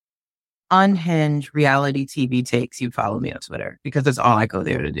unhinged reality TV takes. You follow me on Twitter because that's all I go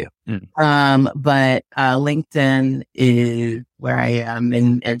there to do. But LinkedIn is where I am,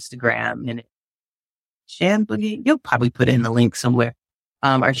 and Instagram, and Shan Boogie. You'll probably put in the link somewhere.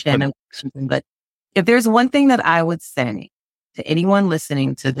 Or Shannon Washington. But if there's one thing that I would say to anyone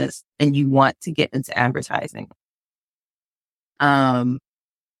listening to this and you want to get into advertising,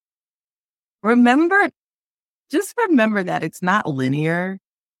 remember that it's not linear.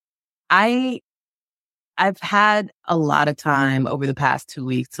 I've had a lot of time over the past 2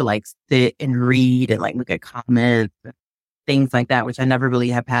 weeks to like sit and read and like look at comments, and things like that, which I never really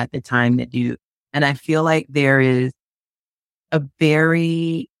have had the time to do. And I feel like there is a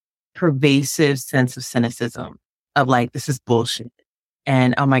very pervasive sense of cynicism of like, this is bullshit.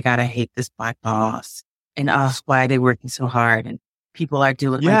 And oh my God, I hate this Black boss. And why are they working so hard? And people are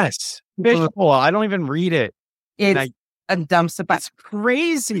doing Yes. Visual. I don't even read it. It's a dumpster. That's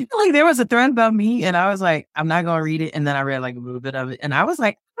crazy. Like there was a thread about me and I was like, I'm not going to read it. And then I read like a little bit of it and I was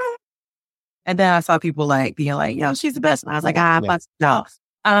like, and then I saw people like being like, yo, she's the best. And I was like, fuck no.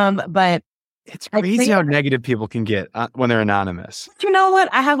 But it's crazy how negative people can get when they're anonymous. You know what?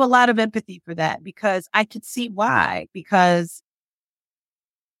 I have a lot of empathy for that because I could see why. Because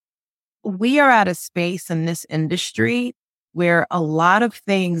we are at a space in this industry where a lot of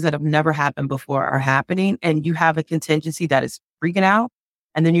things that have never happened before are happening. And you have a contingency that is freaking out.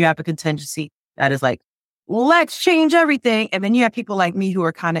 And then you have a contingency that is like, let's change everything. And then you have people like me who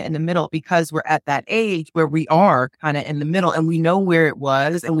are kind of in the middle because we're at that age where we are kind of in the middle and we know where it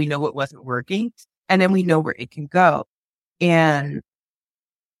was and we know it wasn't working. And then we know where it can go. And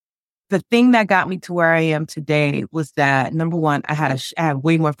the thing that got me to where I am today was that, number one, I had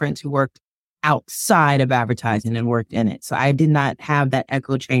way more friends who worked outside of advertising and worked in it. So I did not have that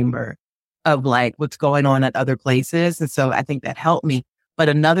echo chamber of like what's going on at other places. And so I think that helped me. But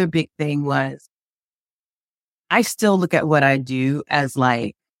another big thing was I still look at what I do as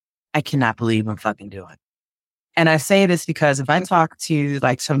like, I cannot believe I'm fucking doing. And I say this because if I talk to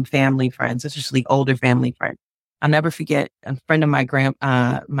like some family friends, especially older family friends, I'll never forget a friend of my great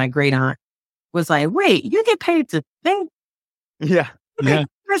aunt was like, wait, you get paid to think? Yeah.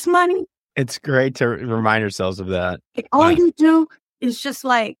 There's money. It's great to remind ourselves of that. All you do is just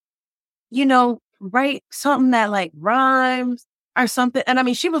like, write something that like rhymes or something. And I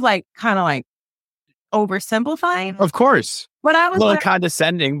mean, she was like, kind of like oversimplifying. Of course. But I was a little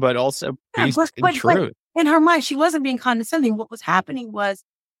condescending, but also based in truth. In her mind, she wasn't being condescending. What was happening was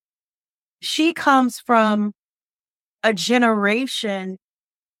she comes from a generation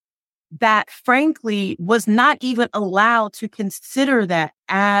that frankly was not even allowed to consider that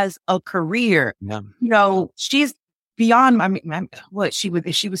as a career. Yeah. She's beyond,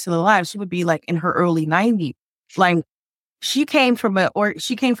 if she was still alive, she would be like in her early 90s. Like she came from a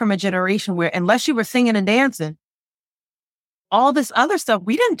generation where unless you were singing and dancing, all this other stuff,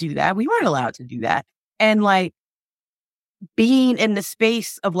 we didn't do that. We weren't allowed to do that. And like being in the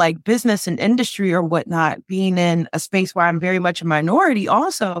space of like business and industry or whatnot, being in a space where I'm very much a minority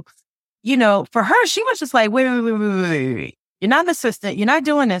also, for her, she was just like, wait. You're not an assistant. You're not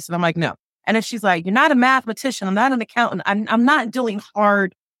doing this. And I'm like, no. And if she's like, you're not a mathematician. I'm not an accountant. I'm not doing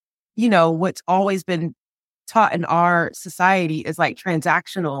hard, what's always been taught in our society is like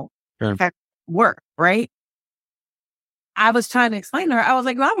transactional work, right? I was trying to explain to her, I was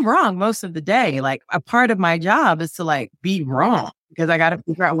like, well, I'm wrong most of the day. Like a part of my job is to like be wrong because I got to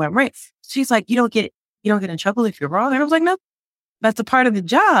figure out what I'm right. She's like, you don't get in trouble if you're wrong. And I was like, no, that's a part of the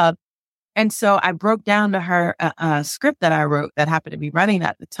job. And so I broke down to her a script that I wrote that happened to be running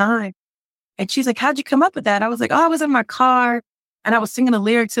at the time. And she's like, how'd you come up with that? I was like, I was in my car and I was singing the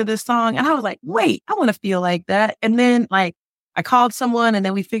lyrics to this song. And I was like, wait, I want to feel like that. And then like I called someone and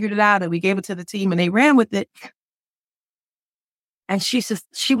then we figured it out and we gave it to the team and they ran with it. And she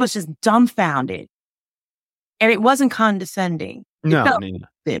was just dumbfounded. And it wasn't condescending.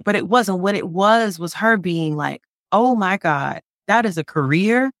 But it wasn't. What it was her being like, oh my God, that is a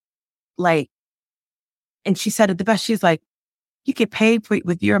career. Like, and she said it the best. She's like, you get paid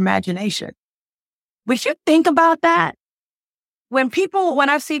with your imagination. Would you think about that? When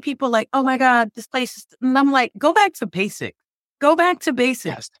I see people like, oh my God, this place is, and I'm like, go back to basics. Go back to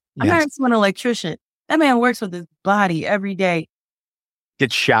basics. I'm not an electrician. That man works with his body every day.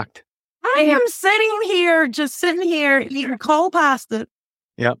 Get shocked. I am sitting here eating cold pasta.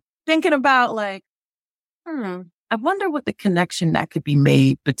 Yep. Thinking about like, I I wonder what the connection that could be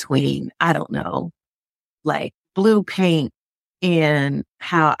made between, I don't know, like blue paint and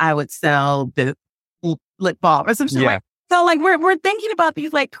how I would sell the lip balm or some shit. Yeah. Like, so like we're thinking about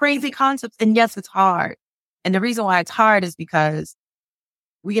these like crazy concepts, and yes, it's hard. And the reason why it's hard is because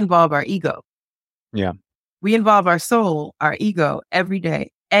we involve our ego. Yeah. We involve our soul, our ego every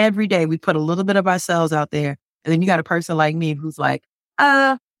day. Every day we put a little bit of ourselves out there. And then you got a person like me who's like,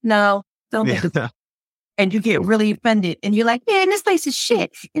 no, don't think it's and you get really offended and you're like, man, this place is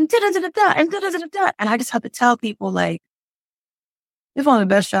shit. And da-da-da-da-da, and da-da-da-da-da. And I just have to tell people like, it's one of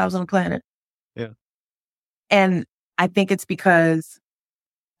the best jobs on the planet. Yeah. And I think it's because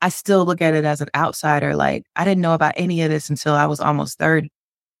I still look at it as an outsider. Like, I didn't know about any of this until I was almost 30.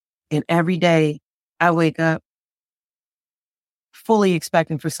 And every day I wake up fully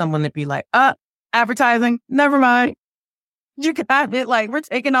expecting for someone to be like, advertising, never mind. You got it. Like, we're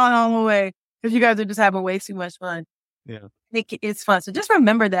taking on the way because you guys are just having way too much fun. Yeah. It's fun. So just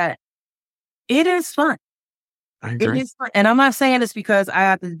remember that it is fun. I agree. It is fun. And I'm not saying this because I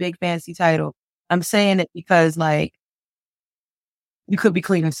have this big fancy title. I'm saying it because like you could be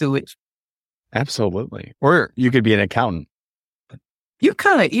cleaning sewage. Absolutely. Or you could be an accountant. You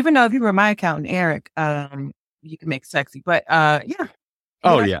could, even though if you were my accountant, Eric, you could make sexy. But yeah.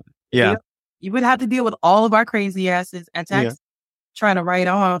 Oh, yeah. Yeah. You would have to deal with all of our crazy asses at tax trying to write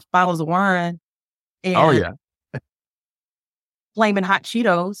off bottles of wine. And flaming hot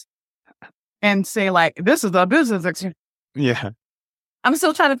Cheetos and say like, this is a business. Yeah. I'm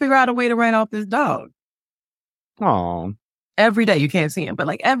still trying to figure out a way to write off this dog. Oh. Every day, you can't see him, but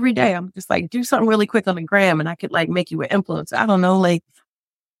like every day I'm just like, do something really quick on the gram and I could like make you an influencer. I don't know. Like,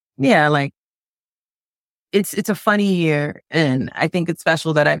 yeah, like it's a funny year. And I think it's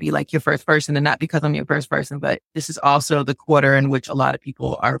special that I be like your first person, and not because I'm your first person, but this is also the quarter in which a lot of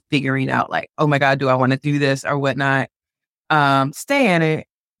people are figuring out like, oh my God, do I want to do this or whatnot? Stay in it.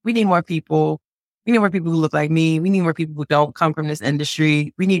 We need more people. We need more people who look like me. We need more people who don't come from this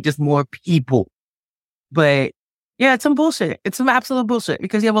industry. We need just more people. But yeah, it's some bullshit. It's some absolute bullshit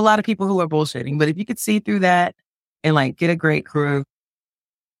because you have a lot of people who are bullshitting. But if you could see through that and like get a great crew,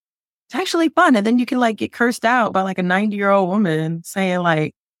 it's actually fun. And then you can like get cursed out by like a 90-year-old woman saying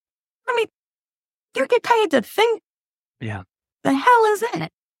like, I mean, you get paid to think. Yeah. The hell is that?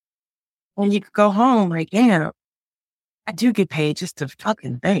 And you could go home like, damn, I do get paid just to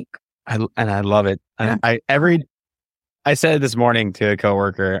fucking think. I love it. Yeah. I said it this morning to a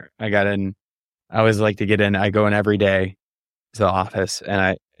coworker. I always like to get in. I go in every day to the office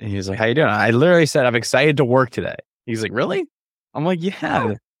and he was like, how you doing? I literally said, I'm excited to work today. He's like, really? I'm like,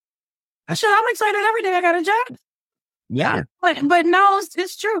 yeah. I said, I'm excited every day I got a job. Yeah. But no,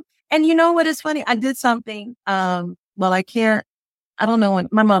 it's true. And you know what is funny? I did something. Well, I don't know when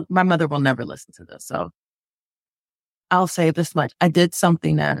my mother will never listen to this. So I'll say this much. I did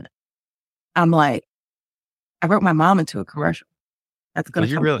something that I'm like, I wrote my mom into a commercial. That's going to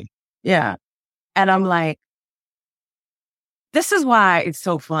Did you really? Yeah. And I'm like, this is why it's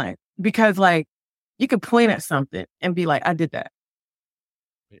so fun. Because like, you could point at something and be like, I did that.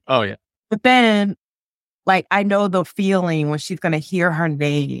 Oh, yeah. But then, like, I know the feeling when she's going to hear her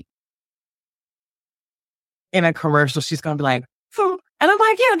name in a commercial, she's going to be like, and I'm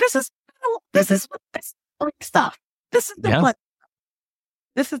like, yeah, this is stuff. This is the fun.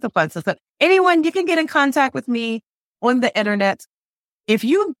 This is the fun stuff. So anyone, you can get in contact with me on the internet. If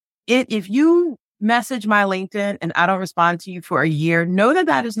you message my LinkedIn and I don't respond to you for a year, know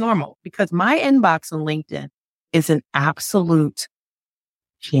that is normal because my inbox on LinkedIn is an absolute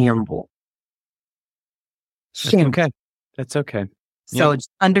shamble. That's okay. So just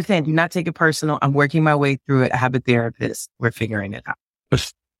understand, do not take it personal. I'm working my way through it. I have a therapist. We're figuring it out.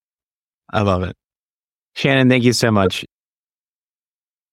 I love it. Shannon, thank you so much.